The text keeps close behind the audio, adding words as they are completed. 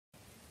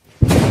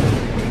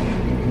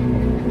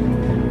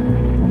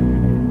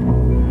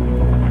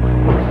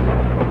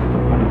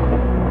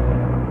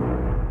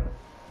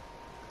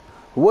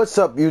What's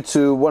up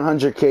YouTube,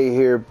 100K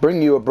here,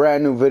 bringing you a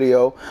brand new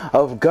video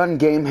of Gun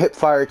Game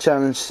Hipfire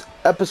Challenge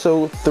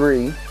episode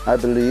 3, I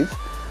believe.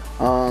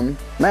 Man,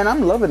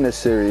 I'm loving this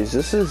series.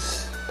 This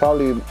is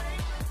probably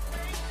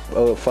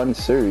a fun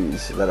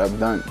series that I've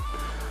done.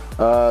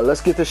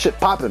 Let's get this shit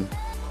popping.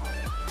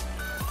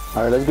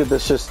 Alright, let's get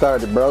this shit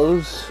started,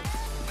 bros.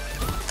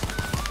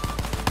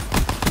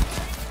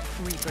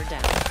 Reaper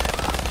down.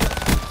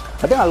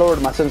 I think I lowered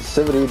my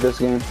sensitivity this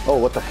game. Oh,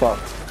 what the fuck?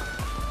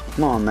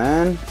 Come on,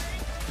 man.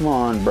 Come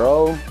on,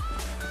 bro.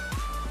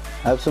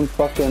 Have some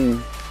fucking...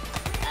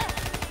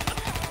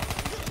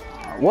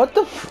 What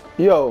the f...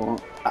 Yo,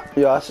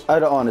 I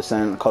don't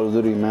understand Call of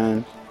Duty,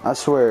 man. I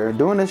swear,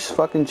 doing this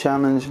fucking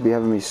challenge be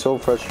having me so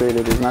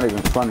frustrated. It's not even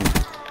funny.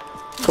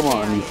 Come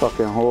on, you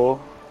fucking whore.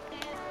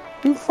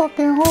 You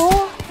fucking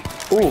whore.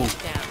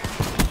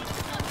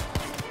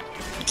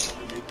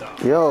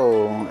 Ooh.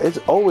 Yo, it's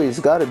always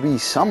gotta be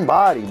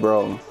somebody,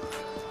 bro.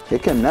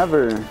 It can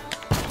never...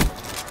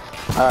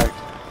 Alright.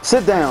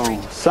 Sit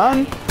down,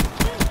 son.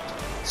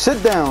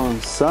 Sit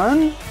down,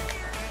 son.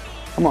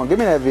 Come on, give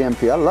me that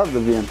VMP. I love the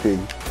VMP.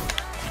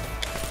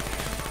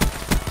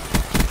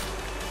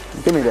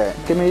 Give me that.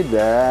 Give me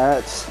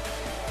that.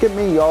 Give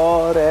me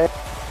all that.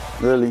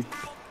 Really?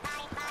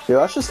 Yo,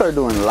 I should start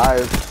doing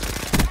live.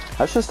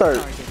 I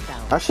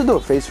should do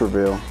a face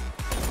reveal.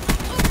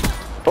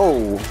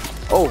 Oh,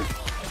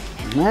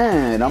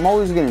 man, I'm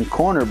always getting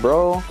cornered,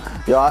 bro.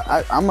 Yo,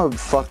 I'm gonna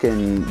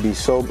fucking be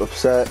so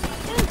upset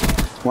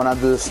when I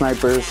do the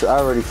snipers. I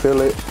already feel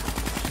it.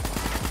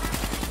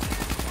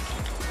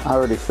 I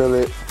already feel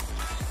it.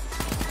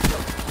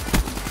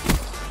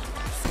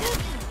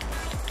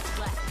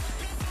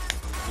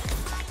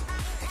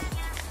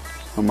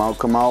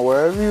 Come out,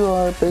 wherever you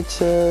are,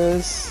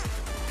 bitches.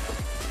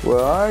 Where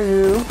are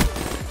you?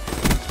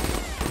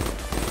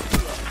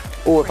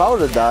 Oh, if I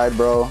would have died,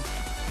 bro.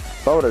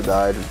 If I would have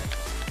died.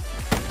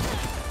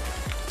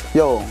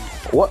 Yo,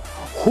 what?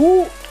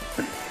 Who?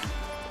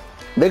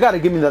 They gotta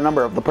give me the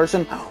number of the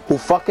person who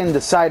fucking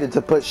decided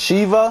to put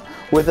Shiva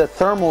with a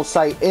thermal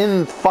sight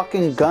in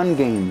fucking Gun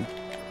Game.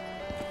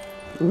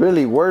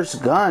 Really,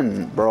 worst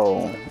gun,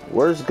 bro.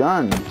 Worst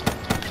gun.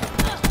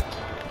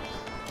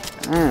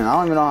 Man, I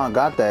don't even know how I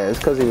got that. It's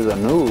because he was a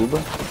noob.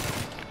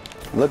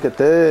 Look at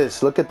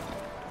this. Look at...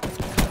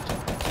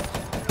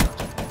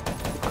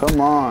 Come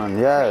on.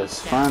 Yes,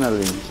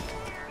 finally.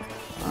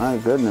 My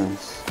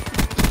goodness.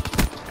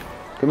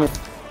 Give me...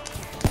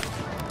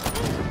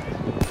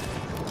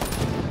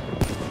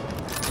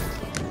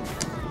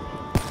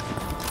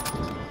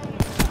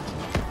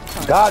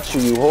 Got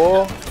you, you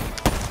whore.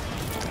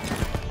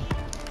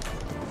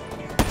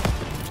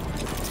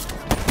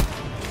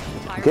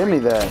 Give me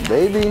that,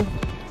 baby.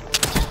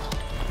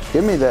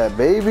 Give me that,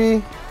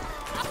 baby.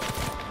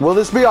 Will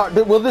this be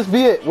it? Will this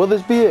be it? Will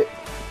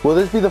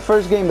this be the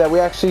first game that we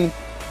actually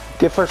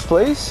get first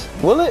place?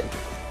 Will it?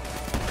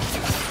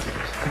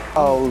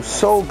 Oh,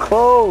 so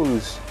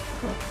close.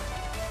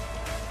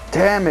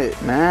 Damn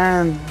it,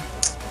 man.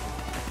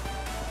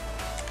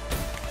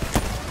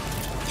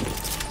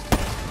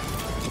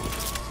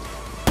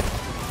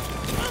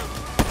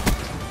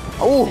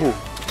 Oh.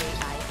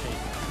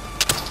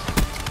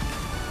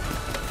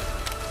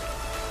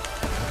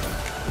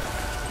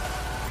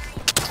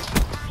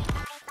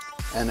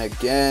 And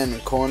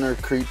again, Corner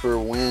Creeper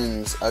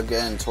wins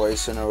again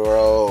twice in a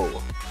row.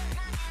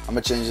 I'm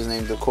gonna change his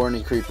name to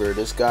Corny Creeper.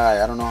 This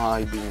guy, I don't know how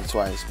he beat me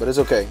twice, but it's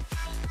okay.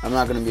 I'm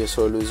not gonna be a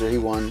sore loser. He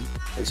won.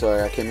 It's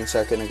alright. I came in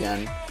second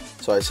again,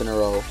 twice in a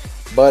row.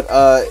 But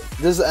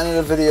this is the end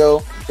of the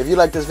video. If you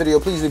like this video,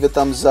 please leave a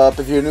thumbs up.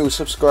 If you're new,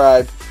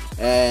 subscribe.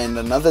 And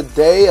another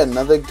day,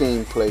 another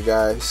gameplay,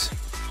 guys.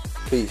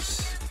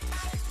 Peace.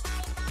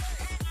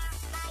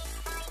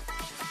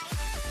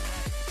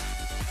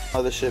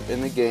 Mothership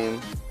in the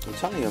game. I'm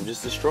telling you, I'm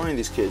just destroying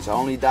these kids. I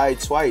only died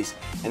twice.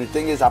 And the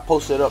thing is, I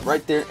posted up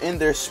right there in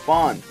their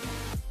spawn.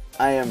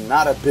 I am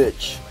not a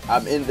bitch.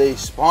 I'm in their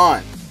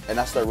spawn.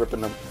 And I start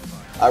ripping them.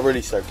 I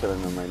really start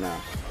killing them right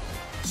now.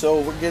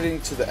 So we're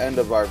getting to the end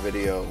of our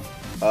video.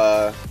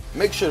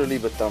 Make sure to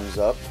leave a thumbs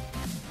up.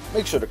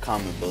 Make sure to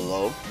comment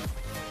below.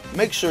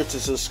 Make sure to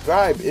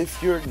subscribe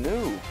if you're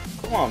new.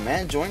 Come on,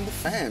 man. Join the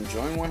fam.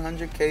 Join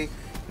 100K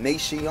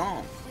Nation.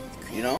 You know?